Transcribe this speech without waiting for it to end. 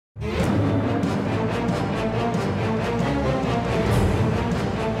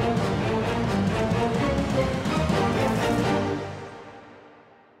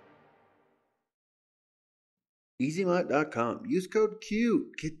EasyMut.com. Use code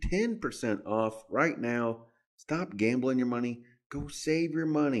CUTE. Get 10% off right now. Stop gambling your money. Go save your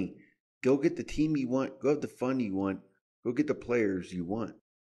money. Go get the team you want. Go have the fun you want. Go get the players you want.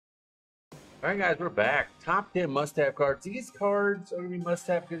 All right, guys, we're back. Top 10 must-have cards. These cards are going to be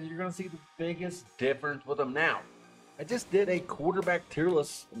must-have because you're going to see the biggest difference with them now. I just did a quarterback tier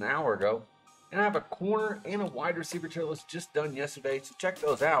list an hour ago, and I have a corner and a wide receiver tier list just done yesterday, so check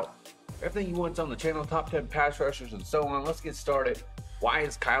those out. Everything you want's on the channel, top 10 pass rushers and so on. Let's get started. Why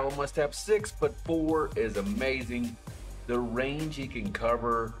is Kyle a must-have? 6'4" is amazing. The range he can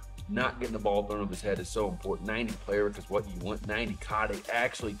cover, not getting the ball thrown over his head is so important. 90 player is what you want. 90 COD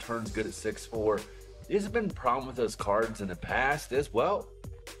actually turns good at 6'4". There's been a problem with those cards in the past as well.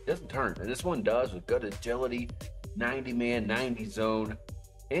 It doesn't turn, and this one does with good agility, 90 man, 90 zone,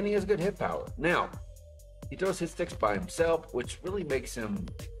 and he has good hit power. Now, he throws hit sticks by himself, which really makes him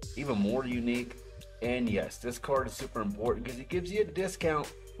even more unique. And yes, this card is super important because it gives you a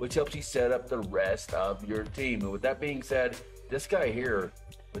discount, which helps you set up the rest of your team. And with that being said, this guy here,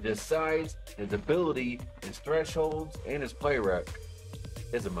 with his size, his ability, his thresholds, and his play rec,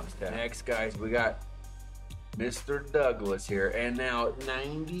 is a must-have. Next, guys, we got Mr. Douglas here, and now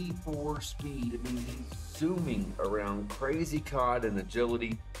 94 speed. I mean, he's zooming around, crazy COD and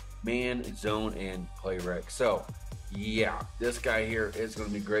agility, man, zone, and play rec. So yeah, this guy here is going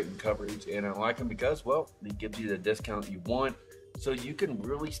to be great in coverage, and I like him because, well, he gives you the discount you want, so you can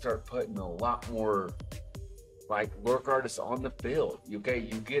really start putting a lot more like lurk artists on the field. Okay,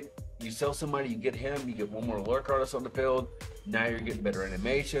 you sell somebody, you get him, you get one more lurk artist on the field. Now you're getting better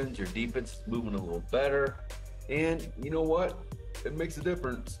animations, your defense is moving a little better, and you know what? It makes a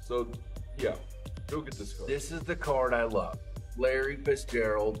difference. So yeah, go get this card. This is the card I love. Larry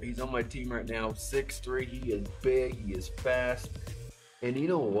Fitzgerald. He's on my team right now. 6'3". He is big. He is fast. And you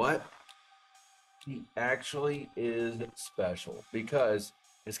know what? He actually is special because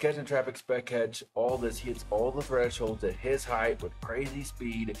his catch and traffic spec catch, all this, hits all the thresholds at his height with crazy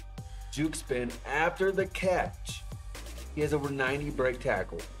speed. Juke spin after the catch. He has over 90 break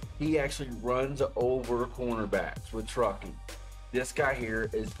tackle. He actually runs over cornerbacks with trucking. This guy here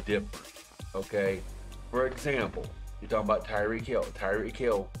is different. Okay? For example, you're talking about Tyreek Hill. Tyreek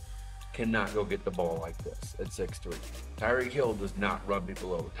Hill cannot go get the ball like this at 6'3". Tyreek Hill does not run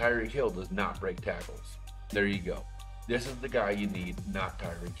people over. Tyreek Hill does not break tackles. There you go. This is the guy you need, not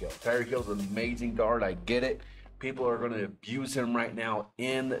Tyreek Hill. Tyreek Hill's an amazing guard. I get it. People are going to abuse him right now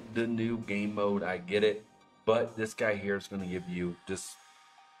in the new game mode. I get it. But this guy here is going to give you just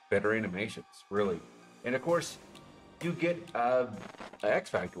better animations, really. And of course, you get an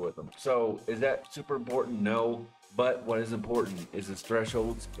X factor with him. So is that super important? No. But what is important is his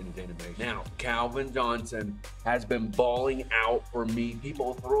thresholds and his animation. Now, Calvin Johnson has been balling out for me.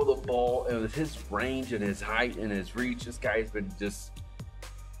 People throw the ball, and with his range and his height and his reach, this guy has been just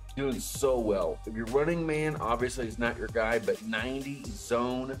doing so well. If you're running man, obviously it's not your guy, but 90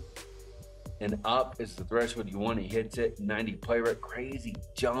 zone and up is the threshold you want. He hits it. 90 play rate, crazy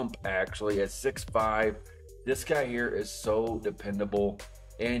jump actually at 6'5". This guy here is so dependable.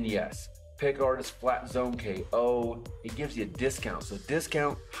 And yes, pick artist, flat zone KO. It gives you a discount. So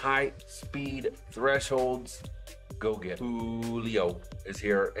discount, height, speed, thresholds. Go get it. Julio is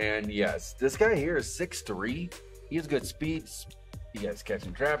here. And yes, this guy here is 6'3". He has good speed. He has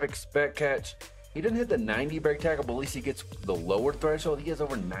catching traffic, spec catch. He didn't hit the 90 break tackle, but at least he gets the lower threshold. He has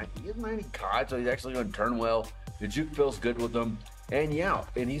over 90. He has 90 COD, so he's actually going to turn well. The juke feels good with him. And yeah,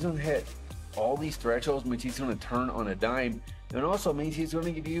 and he's going to hit all these thresholds, means he's going to turn on a dime. And it also means he's going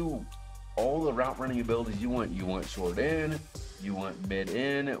to give you all the route running abilities you want. You want short in, you want mid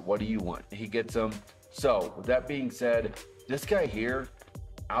in, what do you want? He gets them. So with that being said, this guy here,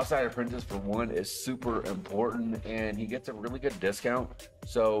 outside apprentice for one, is super important, and he gets a really good discount.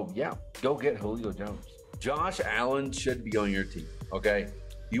 So yeah, go get Julio Jones. Josh Allen should be on your team. Okay,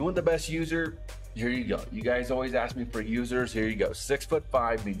 you want the best user? Here you go. You guys always ask me for users. Here you go.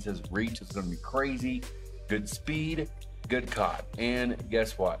 6'5" means his reach is going to be crazy. Good speed, good COD, and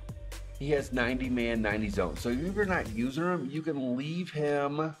guess what? He has 90 man, 90 zone. So if you're not using him, you can leave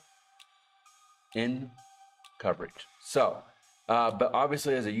him in coverage. So, but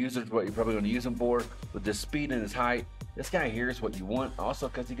obviously as a user, it's what you're probably going to use him for. With the speed and his height, this guy here is what you want. Also,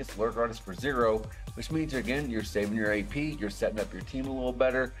 because he gets lurk artist for 0, which means again you're saving your AP, you're setting up your team a little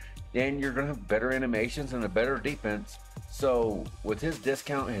better, and you're going to have better animations and a better defense. So with his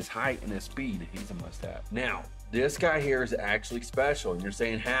discount, his height, and his speed, he's a must-have. Now, this guy here is actually special, and you're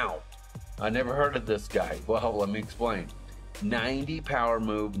saying how? I never heard of this guy. Well, let me explain. 90 power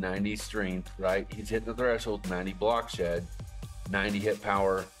move, 90 strength, right? He's hitting the threshold, 90 block shed, 90 hit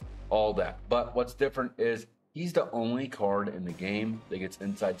power, all that. But what's different is he's the only card in the game that gets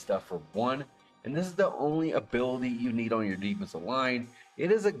inside stuff for 1. And this is the only ability you need on your defensive line.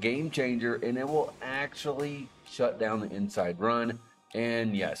 It is a game changer, and it will actually shut down the inside run.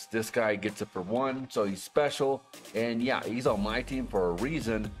 And yes, this guy gets it for 1, so he's special. And yeah, he's on my team for a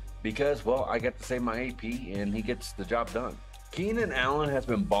reason because, well, I get to save my AP, and he gets the job done. Keenan Allen has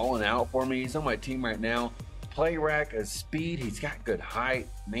been balling out for me. He's on my team right now. Play rack is speed. He's got good height,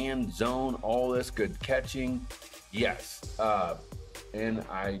 man, zone, all this, good catching. Yes. And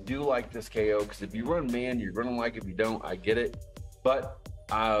I do like this KO because if you run man, you're going to like it. If you don't, I get it. But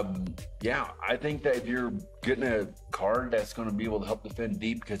yeah, I think that if you're getting a card that's going to be able to help defend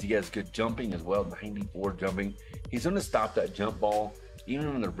deep because he has good jumping as well, 94 jumping, he's going to stop that jump ball. Even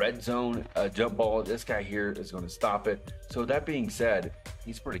in the red zone jump ball, this guy here is going to stop it. So that being said,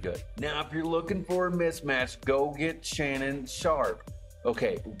 he's pretty good. Now, if you're looking for a mismatch, go get Shannon Sharp.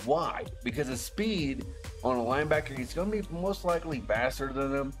 Okay, why? Because of speed on a linebacker, he's going to be most likely faster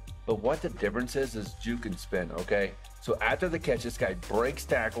than him. But what the difference is juke and spin, okay? So after the catch, this guy breaks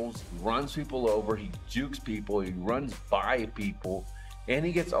tackles, runs people over, he jukes people, he runs by people, and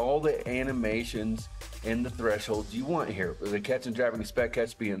he gets all the animations and the thresholds you want here. The catch and driving spec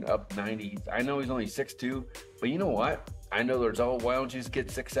catch being up 90. I know he's only 6'2", but you know what? I know there's why don't you just get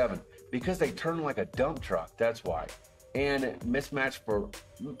 6'7"? Because they turn like a dump truck, that's why. And mismatch for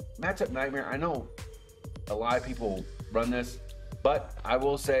matchup nightmare. I know a lot of people run this, but I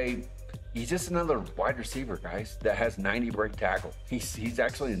will say he's just another wide receiver, guys, that has 90 break tackle. He's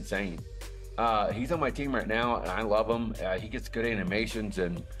actually insane. He's on my team right now, and I love him. He gets good animations,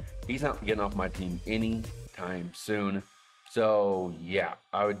 and he's not getting off my team anytime soon. So, yeah,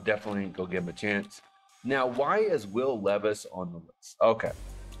 I would definitely go give him a chance. Now, why is Will Levis on the list? Okay.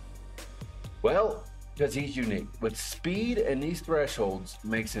 Well, because he's unique. With speed and these thresholds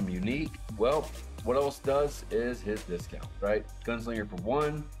makes him unique. Well, what else does is his discount, right? Gunslinger for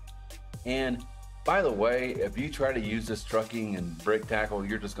 1. And by the way, if you try to use this trucking and break tackle,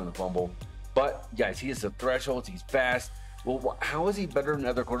 you're just going to fumble. But guys, he has the thresholds. He's fast. Well, how is he better than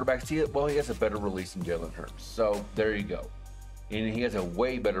other quarterbacks? Well, he has a better release than Jalen Hurts. So there you go. And he has a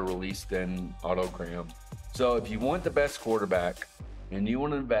way better release than Otto Graham. So if you want the best quarterback and you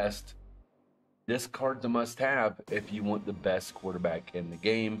want to invest, this card's a must-have if you want the best quarterback in the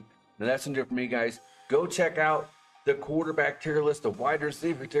game. Now that's it for me, guys. Go check out the quarterback tier list, the wide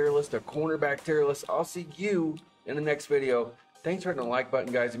receiver tier list, the cornerback tier list. I'll see you in the next video. Thanks for hitting the like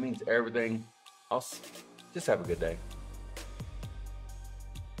button, guys. It means everything. Just have a good day.